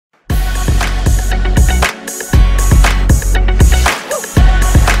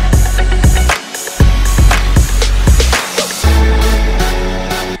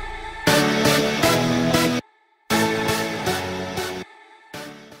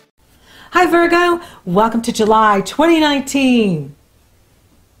Hi Virgo, welcome to July 2019.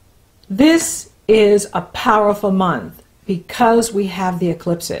 This is a powerful month because we have the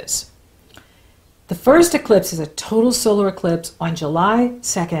eclipses. The first eclipse is a total solar eclipse on July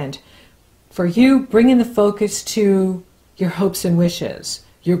 2nd. For you, bringing the focus to your hopes and wishes,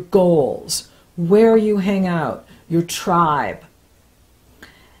 your goals, where you hang out, your tribe.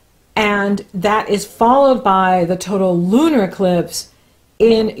 And that is followed by the total lunar eclipse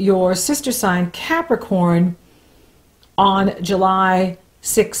in your sister sign Capricorn on July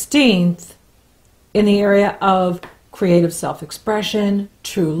 16th in the area of creative self-expression,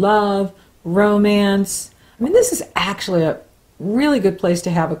 true love, romance. I mean, this is actually a really good place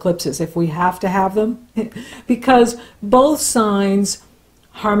to have eclipses if we have to have them because both signs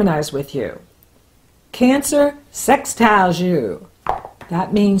harmonize with you. Cancer sextiles you.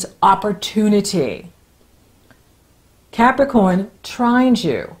 That means opportunity. Capricorn trines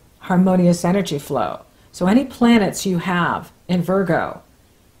you, harmonious energy flow. So any planets you have in Virgo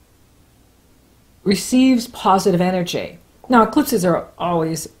receives positive energy. Now, eclipses are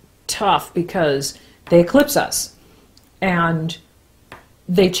always tough because they eclipse us and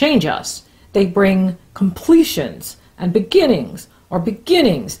they change us. They bring completions and beginnings, or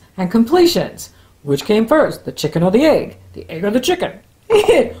beginnings and completions. Which came first, the chicken or the egg? The egg or the chicken?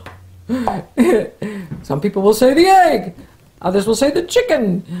 Some people will say the egg, others will say the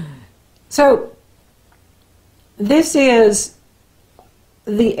chicken. So this is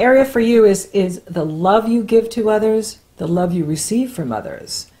the area for you is the love you give to others, the love you receive from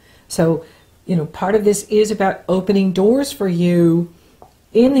others. So, you know, part of this is about opening doors for you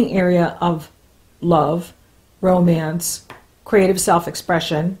in the area of love, romance, creative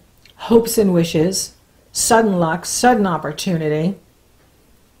self-expression, hopes and wishes, sudden luck, sudden opportunity.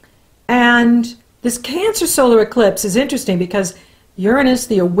 And this Cancer solar eclipse is interesting because Uranus,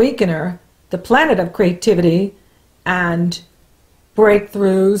 the awakener, the planet of creativity and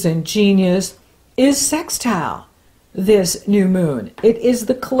breakthroughs and genius, is sextile this new moon. It is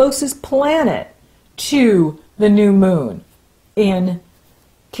the closest planet to the new moon in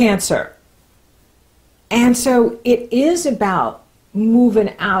Cancer. And so it is about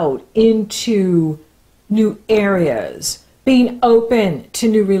moving out into new areas, being open to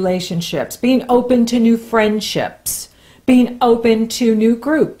new relationships, being open to new friendships, being open to new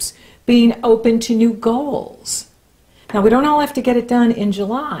groups, being open to new goals. Now, we don't all have to get it done in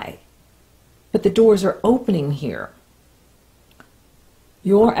July, but the doors are opening here.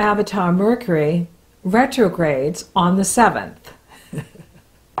 Your avatar Mercury retrogrades on the 7th.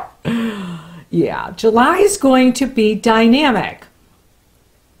 Yeah, July is going to be dynamic.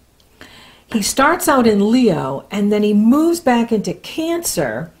 He starts out in Leo and then he moves back into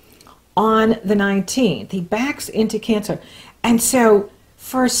Cancer on the 19th. He backs into Cancer. And so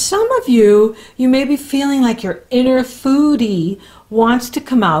for some of you, you may be feeling like your inner foodie wants to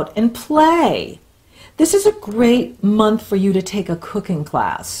come out and play. This is a great month for you to take a cooking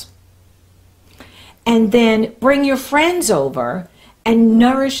class. And then bring your friends over and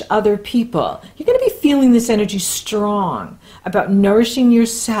nourish other people. You're going to be feeling this energy strong about nourishing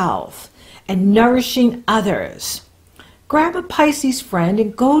yourself and nourishing others. Grab a Pisces friend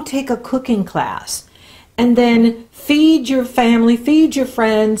and go take a cooking class. And then feed your family, feed your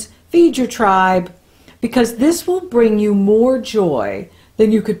friends, feed your tribe, because this will bring you more joy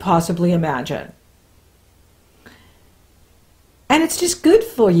than you could possibly imagine. And it's just good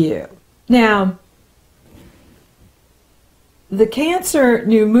for you. Now, the Cancer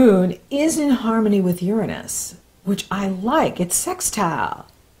new moon is in harmony with Uranus, which I like. It's sextile.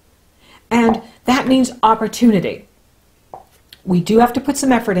 And that means opportunity. We do have to put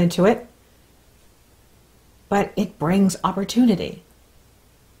some effort into it, but it brings opportunity.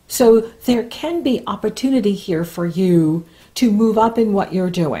 So there can be opportunity here for you to move up in what you're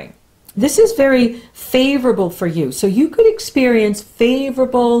doing. This is very favorable for you. So you could experience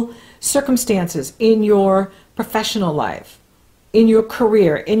favorable circumstances in your professional life, in your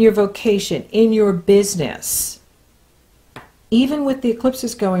career, in your vocation, in your business. Even with the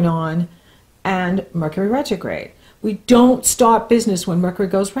eclipses going on and Mercury retrograde. We don't start business when Mercury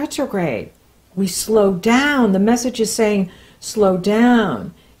goes retrograde. We slow down. The message is saying, slow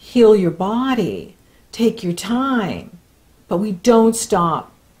down, heal your body, take your time. But we don't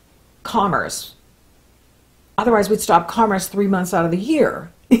stop commerce. Otherwise, we'd stop commerce 3 months out of the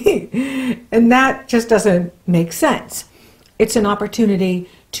year. And that just doesn't make sense. It's an opportunity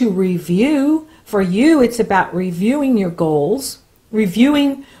to review. For you, it's about reviewing your goals,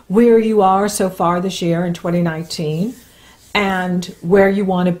 reviewing where you are so far this year in 2019 and where you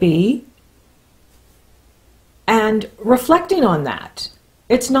want to be, and reflecting on that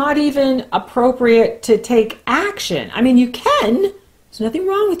It's not even appropriate to take action. I mean, you can. There's nothing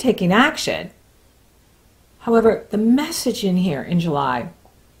wrong with taking action. However, the message in here in July,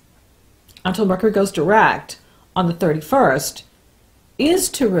 until Mercury goes direct on the 31st, is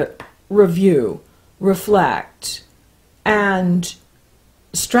to review, reflect, and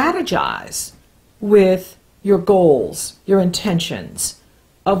strategize with your goals, your intentions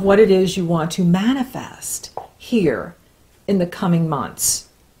of what it is you want to manifest here in the coming months.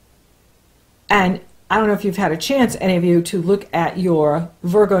 And I don't know if you've had a chance, any of you, to look at your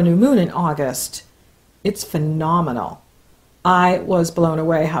Virgo new moon in August. It's phenomenal. I was blown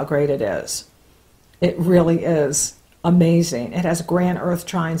away how great it is. It really is amazing. It has grand earth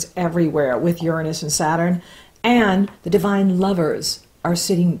trines everywhere with Uranus and Saturn, and the divine lovers are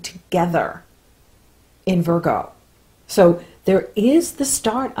sitting together in Virgo. So there is the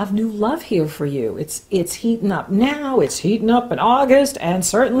start of new love here for you. It's heating up now, it's heating up in August, and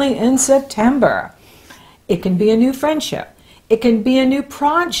certainly in September. It can be a new friendship. It can be a new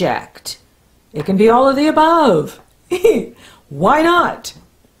project. It can be all of the above. Why not?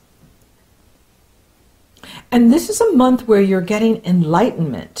 And this is a month where you're getting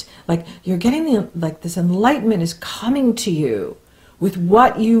enlightenment. Like you're getting this enlightenment is coming to you with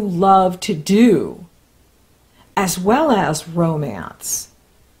what you love to do, as well as romance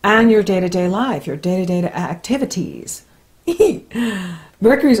and your day-to-day life, your day-to-day activities.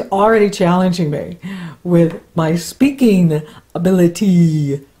 Mercury's already challenging me with my speaking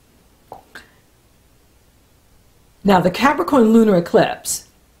ability. Now, the Capricorn lunar eclipse,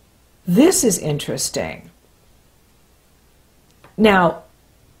 this is interesting. Now,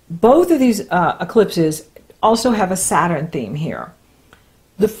 both of these eclipses also have a Saturn theme here.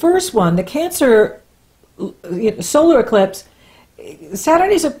 The first one, the Cancer solar eclipse,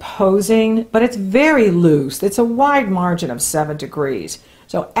 Saturn is opposing, but it's very loose. It's a wide margin of 7 degrees.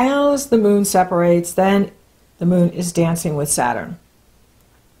 So as the moon separates, then the moon is dancing with Saturn.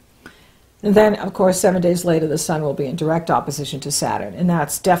 And then, of course, 7 days later, the sun will be in direct opposition to Saturn. And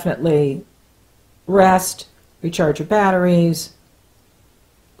that's definitely rest, recharge your batteries,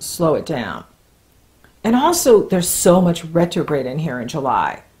 slow it down. And also, there's so much retrograde in here in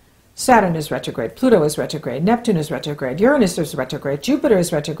July. Saturn is retrograde, Pluto is retrograde, Neptune is retrograde, Uranus is retrograde, Jupiter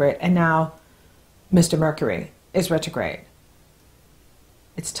is retrograde, and now Mr. Mercury is retrograde.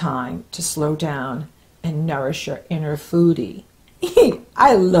 It's time to slow down and nourish your inner foodie.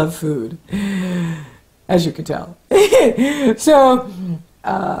 I love food, as you can tell. So,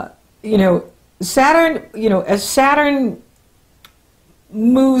 Saturn, as Saturn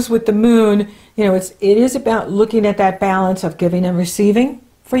moves with the moon, it is about looking at that balance of giving and receiving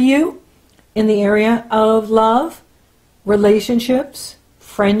for you in the area of love, relationships,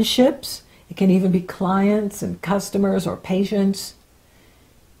 friendships. It can even be clients and customers or patients.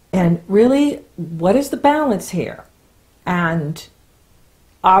 And really, what is the balance here? And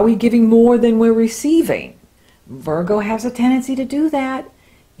are we giving more than we're receiving? Virgo has a tendency to do that.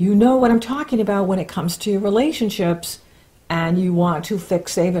 You know what I'm talking about when it comes to relationships, and you want to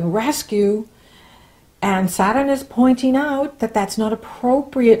fix, save, and rescue. And Saturn is pointing out that that's not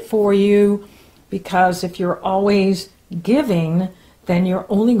appropriate for you, because if you're always giving, then you're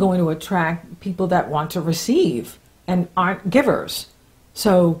only going to attract people that want to receive and aren't givers.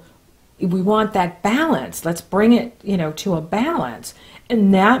 So we want that balance. Let's bring it, to a balance.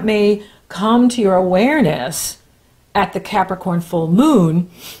 And that may come to your awareness at the Capricorn full moon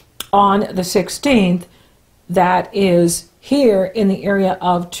on the 16th. That is here in the area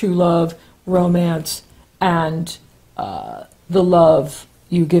of true love, romance, and the love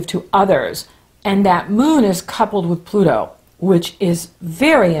you give to others. And that moon is coupled with Pluto, which is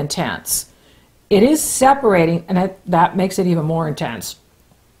very intense. It is separating, and that makes it even more intense.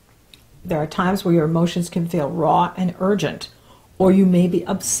 There are times where your emotions can feel raw and urgent, or you may be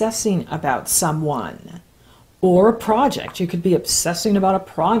obsessing about someone or a project. You could be obsessing about a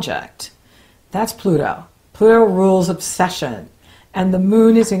project. That's Pluto. Pluto rules obsession. And the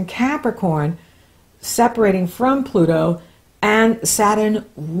moon is in Capricorn, separating from Pluto, and Saturn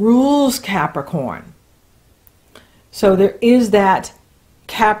rules Capricorn. So there is that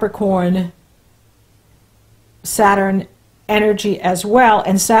Capricorn Saturn energy as well,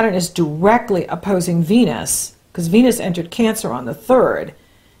 and Saturn is directly opposing Venus, because Venus entered Cancer on the 3rd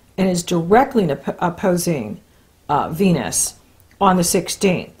and is directly opposing Venus on the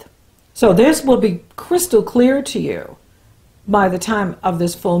 16th. So this will be crystal clear to you by the time of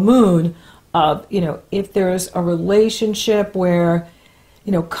this full moon of, if there's a relationship where,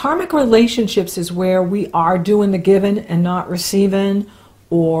 karmic relationships is where we are doing the giving and not receiving,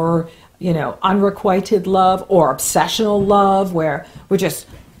 or unrequited love or obsessional love, where we're just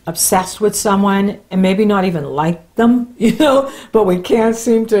obsessed with someone and maybe not even like them, but we can't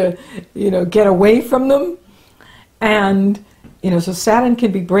seem to, get away from them. And, so Saturn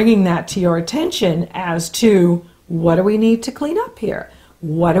can be bringing that to your attention as to, what do we need to clean up here?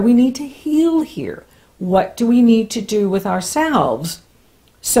 What do we need to heal here? What do we need to do with ourselves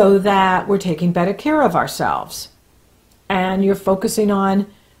so that we're taking better care of ourselves? And you're focusing on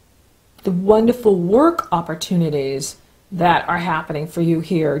the wonderful work opportunities that are happening for you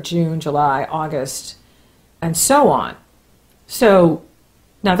here, June, July, August, and so on. So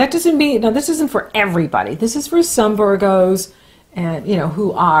now that doesn't mean, this isn't for everybody. This is for some Virgos and,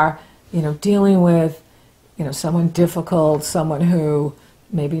 who are, dealing with, someone difficult, someone who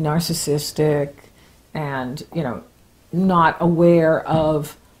may be narcissistic and, not aware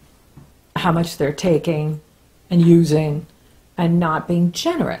of how much they're taking and using and not being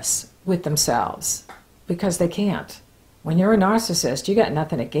generous with themselves because they can't. When you're a narcissist, you got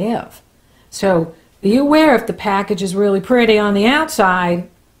nothing to give. So be aware if the package is really pretty on the outside,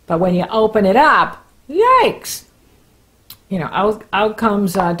 but when you open it up, yikes! Out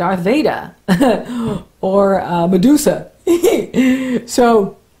comes Darth Vader or Medusa.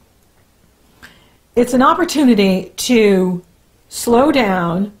 So it's an opportunity to slow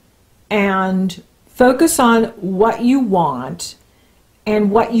down and focus on what you want and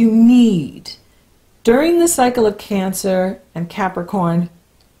what you need. During the cycle of Cancer and Capricorn,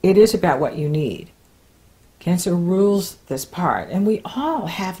 it is about what you need. Cancer rules this part, and we all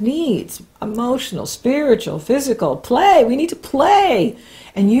have needs: emotional, spiritual, physical, play. We need to play,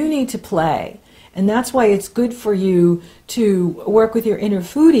 and you need to play. And that's why it's good for you to work with your inner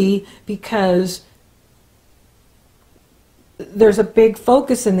foodie, because there's a big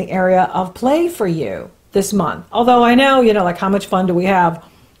focus in the area of play for you this month. Although I know, like how much fun do we have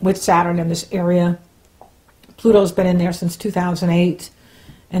with Saturn in this area? Pluto's been in there since 2008,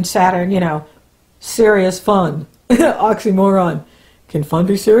 and Saturn, serious fun. Oxymoron. Can fun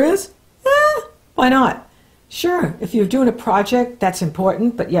be serious? Why not? Sure, if you're doing a project that's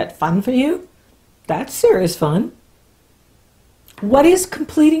important but yet fun for you, that's serious fun. What is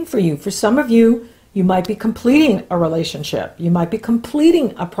completing for you? For some of you, you might be completing a relationship. You might be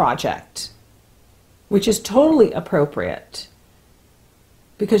completing a project, which is totally appropriate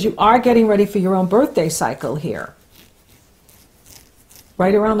because you are getting ready for your own birthday cycle here,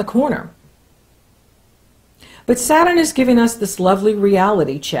 right around the corner. But Saturn is giving us this lovely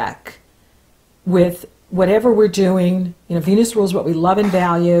reality check with whatever we're doing. Venus rules what we love and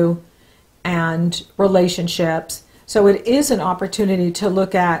value and relationships. So it is an opportunity to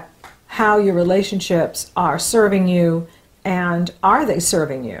look at how your relationships are serving you, and are they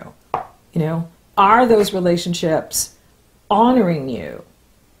serving you? Are those relationships honoring you?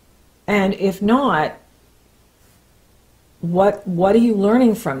 And if not, what are you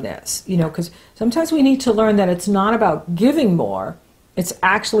learning from this? Because sometimes we need to learn that it's not about giving more, it's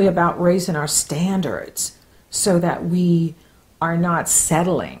actually about raising our standards so that we are not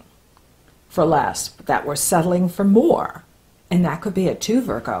settling for less, but that we're settling for more. And that could be it too,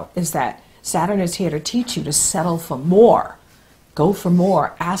 Virgo, is that Saturn is here to teach you to settle for more. Go for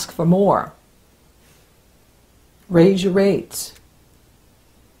more, ask for more. Raise your rates.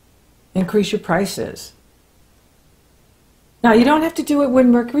 Increase your prices. Now, you don't have to do it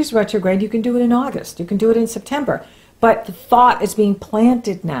when Mercury's retrograde. You can do it in August. You can do it in September. But the thought is being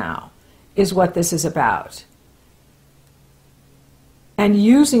planted now is what this is about. And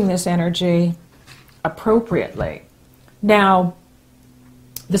using this energy appropriately. Now,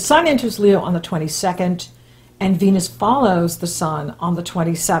 the Sun enters Leo on the 22nd, and Venus follows the Sun on the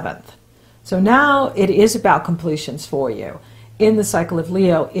 27th. So now it is about completions for you. In the cycle of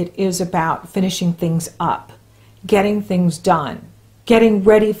Leo, it is about finishing things up, getting things done, getting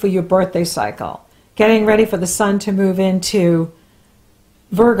ready for your birthday cycle, getting ready for the Sun to move into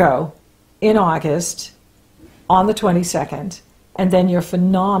Virgo in August on the 22nd, and then your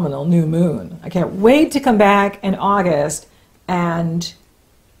phenomenal new moon. I can't wait to come back in August and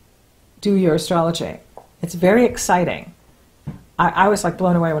do your astrology. It's very exciting. I was like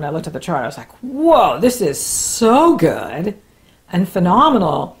blown away when I looked at the chart. I was like, whoa, this is so good and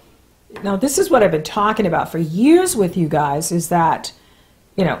phenomenal. Now, this is what I've been talking about for years with you guys, is that,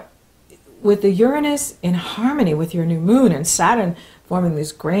 with the Uranus in harmony with your new moon and Saturn forming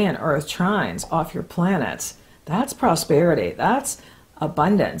these grand Earth trines off your planets, that's prosperity, that's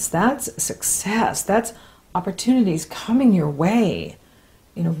abundance, that's success, that's opportunities coming your way,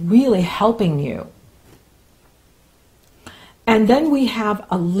 really helping you. And then we have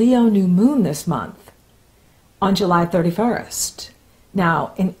a Leo new moon this month on July 31st.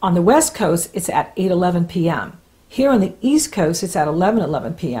 Now, on the West Coast, it's at 8:11 p.m. Here on the East Coast, it's at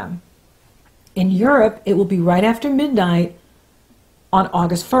 11:11 p.m. In Europe, it will be right after midnight on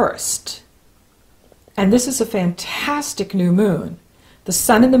August 1st. And this is a fantastic new moon. The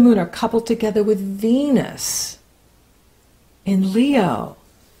sun and the moon are coupled together with Venus in Leo.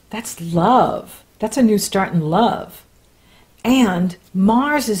 That's love. That's a new start in love. And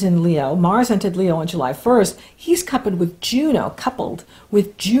Mars is in Leo. Mars entered Leo on July 1st. He's coupled with Juno,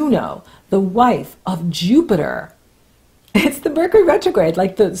 the wife of Jupiter. It's the Mercury retrograde,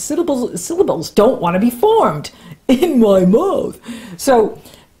 like the syllables don't want to be formed in my mouth. So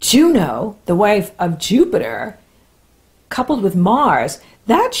Juno, the wife of Jupiter, coupled with Mars,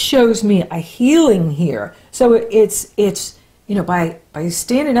 that shows me a healing here. So it's by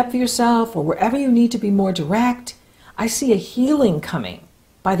standing up for yourself or wherever you need to be more direct, I see a healing coming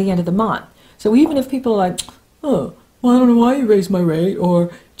by the end of the month. So even if people are like, oh, well, I don't know why you raised my rate,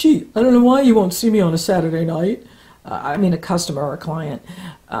 or gee, I don't know why you won't see me on a Saturday night. A customer or a client,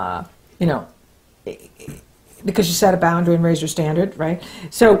 because you set a boundary and raised your standard, right?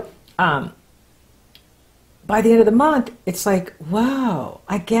 So by the end of the month, it's like, wow,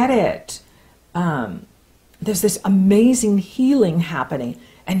 I get it. There's this amazing healing happening.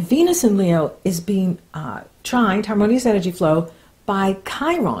 And Venus in Leo is being trined, harmonious energy flow, by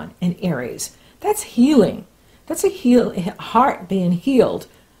Chiron in Aries. That's healing. That's a heart being healed.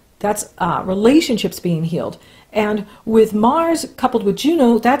 That's relationships being healed. And with Mars coupled with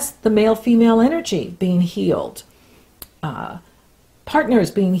Juno, that's the male-female energy being healed.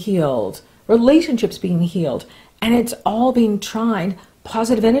 Partners being healed. Relationships being healed. And it's all being trined,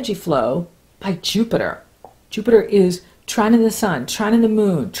 positive energy flow, by Jupiter. Jupiter is trining the sun, trining the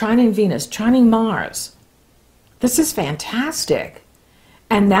moon, trining Venus, trining Mars. This is fantastic.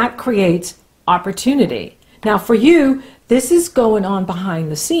 And that creates opportunity. Now for you, this is going on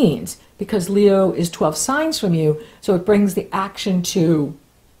behind the scenes because Leo is 12 signs from you, so it brings the action to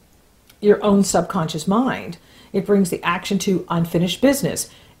your own subconscious mind. It brings the action to unfinished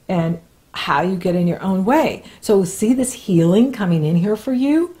business and how you get in your own way. So see this healing coming in here for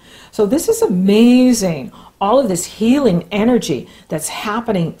you? So this is amazing. All of this healing energy that's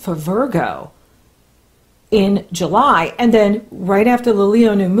happening for Virgo in July. And then right after the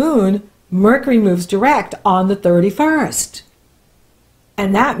Leo new moon, Mercury moves direct on the 31st.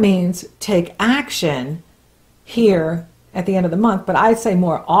 And that means take action here at the end of the month, but I'd say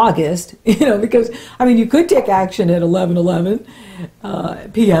more August, because, you could take action at 11:11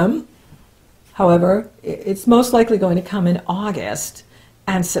 p.m. However, it's most likely going to come in August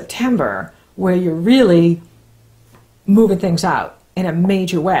and September, where you're really moving things out in a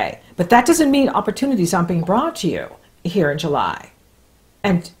major way. But that doesn't mean opportunities aren't being brought to you here in July.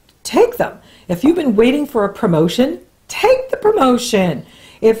 And take them. If you've been waiting for a promotion, take the promotion.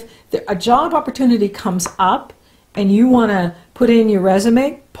 If a job opportunity comes up and you want to put in your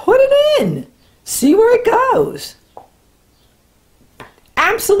resume, put it in. See where it goes.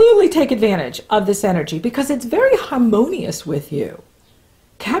 Absolutely take advantage of this energy because it's very harmonious with you.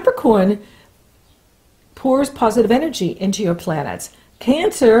 Capricorn pours positive energy into your planets.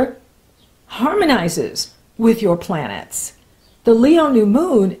 Cancer harmonizes with your planets. The Leo new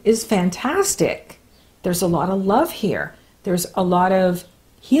moon is fantastic. There's a lot of love here. There's a lot of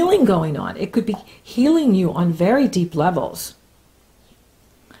healing going on. It could be healing you on very deep levels.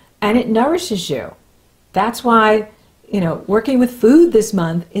 And it nourishes you. That's why, working with food this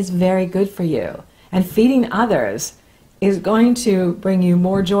month is very good for you. And feeding others is going to bring you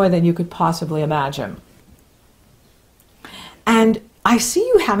more joy than you could possibly imagine. And I see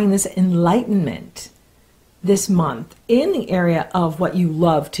you having this enlightenment this month in the area of what you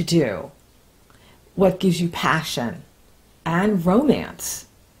love to do, what gives you passion and romance.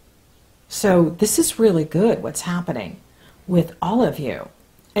 So this is really good, what's happening with all of you.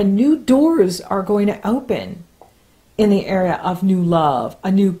 And new doors are going to open in the area of new love,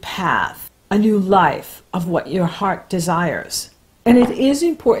 a new path, a new life of what your heart desires. And it is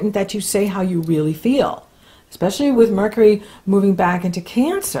important that you say how you really feel, especially with Mercury moving back into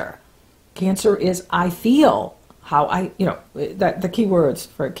Cancer. Cancer is I feel how the key words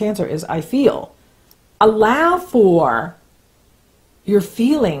for Cancer is I feel. Allow for your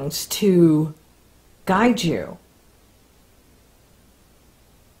feelings to guide you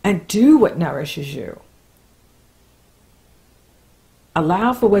and do what nourishes you.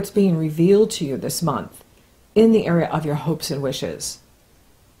 Allow for what's being revealed to you this month in the area of your hopes and wishes.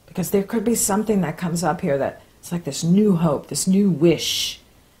 Because there could be something that comes up here that it's like this new hope, this new wish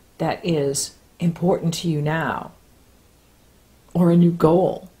that is important to you now. Or a new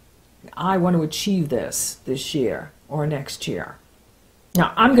goal. I want to achieve this year or next year.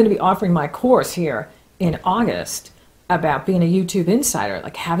 Now, I'm going to be offering my course here in August about being a YouTube insider,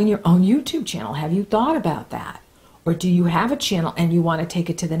 like having your own YouTube channel. Have you thought about that? Or do you have a channel and you want to take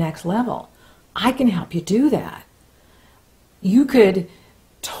it to the next level? I can help you do that. You could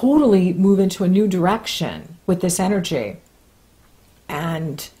totally move into a new direction with this energy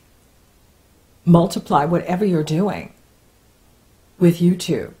and multiply whatever you're doing with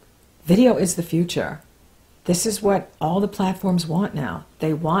YouTube. Video is the future. This is what all the platforms want now.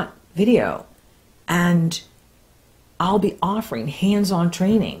 They want video. And I'll be offering hands-on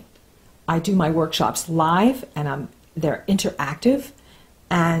training. I do my workshops live, and they're interactive,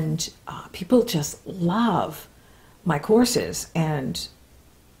 and people just love my courses, and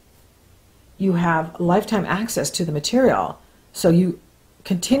you have lifetime access to the material, so you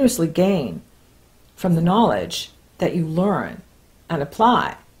continuously gain from the knowledge that you learn and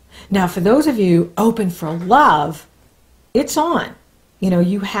apply. Now, for those of you open for love, it's on. You know,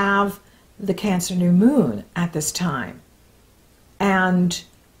 you have the Cancer new moon at this time. And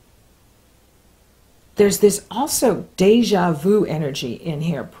there's this also deja vu energy in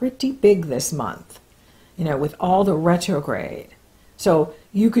here, pretty big this month, you know, with all the retrograde. So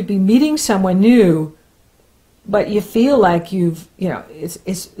you could be meeting someone new, but you feel like you've, you know,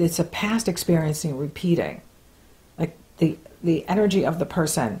 it's a past experience and repeating. Like the energy of the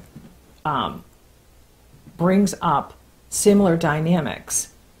person brings up similar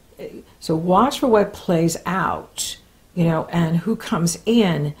dynamics. So watch for what plays out, you know, and who comes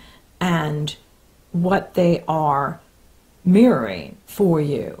in and what they are mirroring for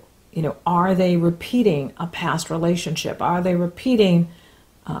you. You know, are they repeating a past relationship? Are they repeating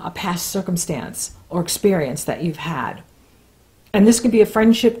a past circumstance or experience that you've had? And this could be a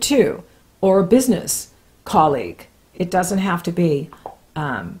friendship too, or a business colleague. It doesn't have to be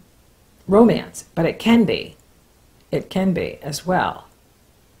romance, but it can be. It can be as well.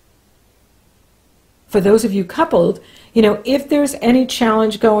 For those of you coupled, you know, if there's any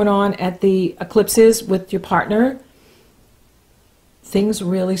challenge going on at the eclipses with your partner, things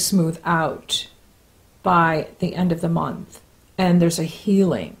really smooth out by the end of the month. And there's a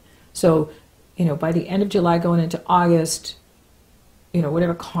healing. So, you know, by the end of July going into August, you know,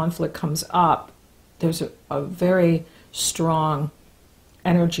 whatever conflict comes up, there's a very strong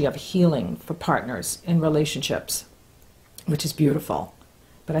energy of healing for partners in relationships, which is beautiful.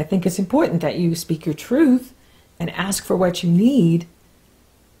 But I think it's important that you speak your truth and ask for what you need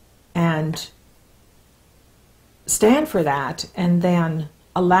and stand for that, and then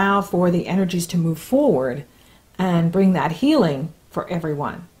allow for the energies to move forward and bring that healing for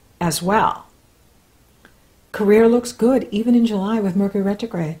everyone as well. Career looks good even in July with Mercury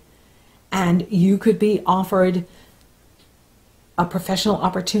retrograde. And you could be offered a professional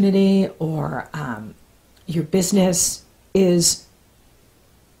opportunity, or your business is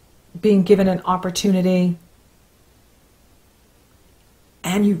being given an opportunity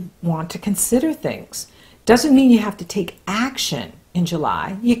and you want to consider things. Doesn't mean you have to take action in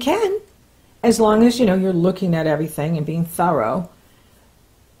July. You can, as long as, you know, you're looking at everything and being thorough.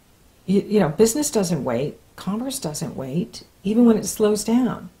 You know, business doesn't wait. Commerce doesn't wait, even when it slows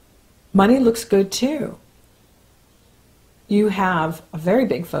down. Money looks good too. You have a very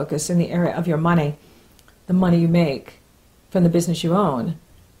big focus in the area of your money, the money you make from the business you own.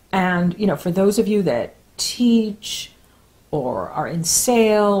 And, you know, for those of you that teach or are in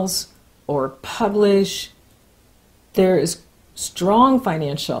sales or publish, there is strong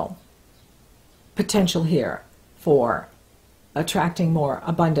financial potential here for attracting more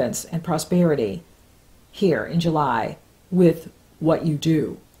abundance and prosperity here in July with what you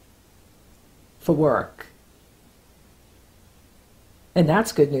do for work. And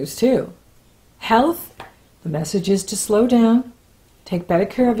that's good news too. Health, the message is to slow down, take better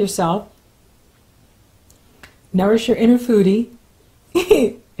care of yourself, nourish your inner foodie,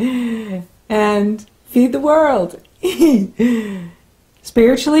 and feed the world.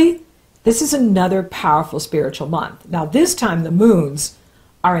 Spiritually, this is another powerful spiritual month. Now this time the moons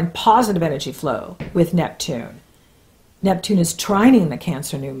are in positive energy flow with Neptune. Neptune is trining the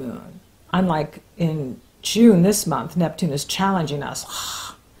Cancer new moon. Unlike in June this month, Neptune is challenging us.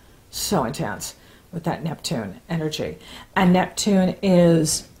 So intense with that Neptune energy. And Neptune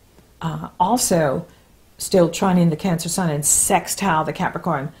is also still trining the Cancer sun and sextile the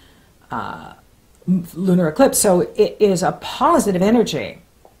Capricorn lunar eclipse. So it is a positive energy.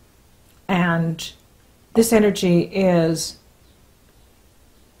 And this energy is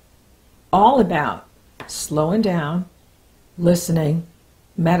all about slowing down, listening,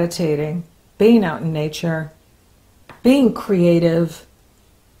 meditating, being out in nature, being creative,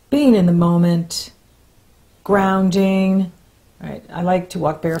 being in the moment, grounding, right? I like to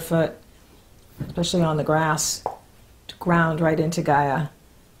walk barefoot, especially on the grass, to ground right into Gaia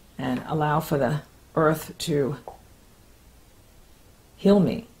and allow for the earth to heal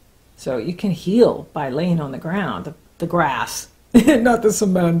me. So you can heal by laying on the ground, the grass, not the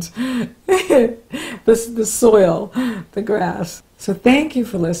cement, the soil, the grass. So thank you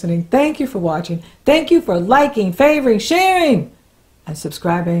for listening. Thank you for watching. Thank you for liking, favoring, sharing, and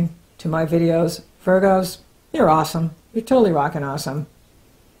subscribing to my videos. Virgos, you're awesome. You're totally rocking awesome.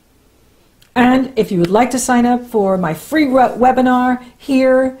 And if you would like to sign up for my free webinar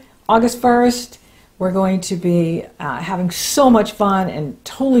here, August 1st, we're going to be having so much fun and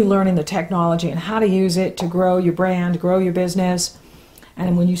totally learning the technology and how to use it to grow your brand, grow your business.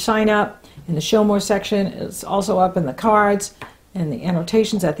 And when you sign up in the Show More section, it's also up in the cards and the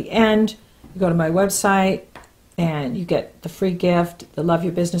annotations at the end. You go to my website and you get the free gift. The Love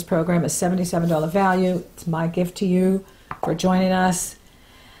Your Business program is $77 value. It's my gift to you for joining us.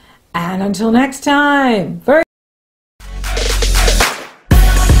 And until next time,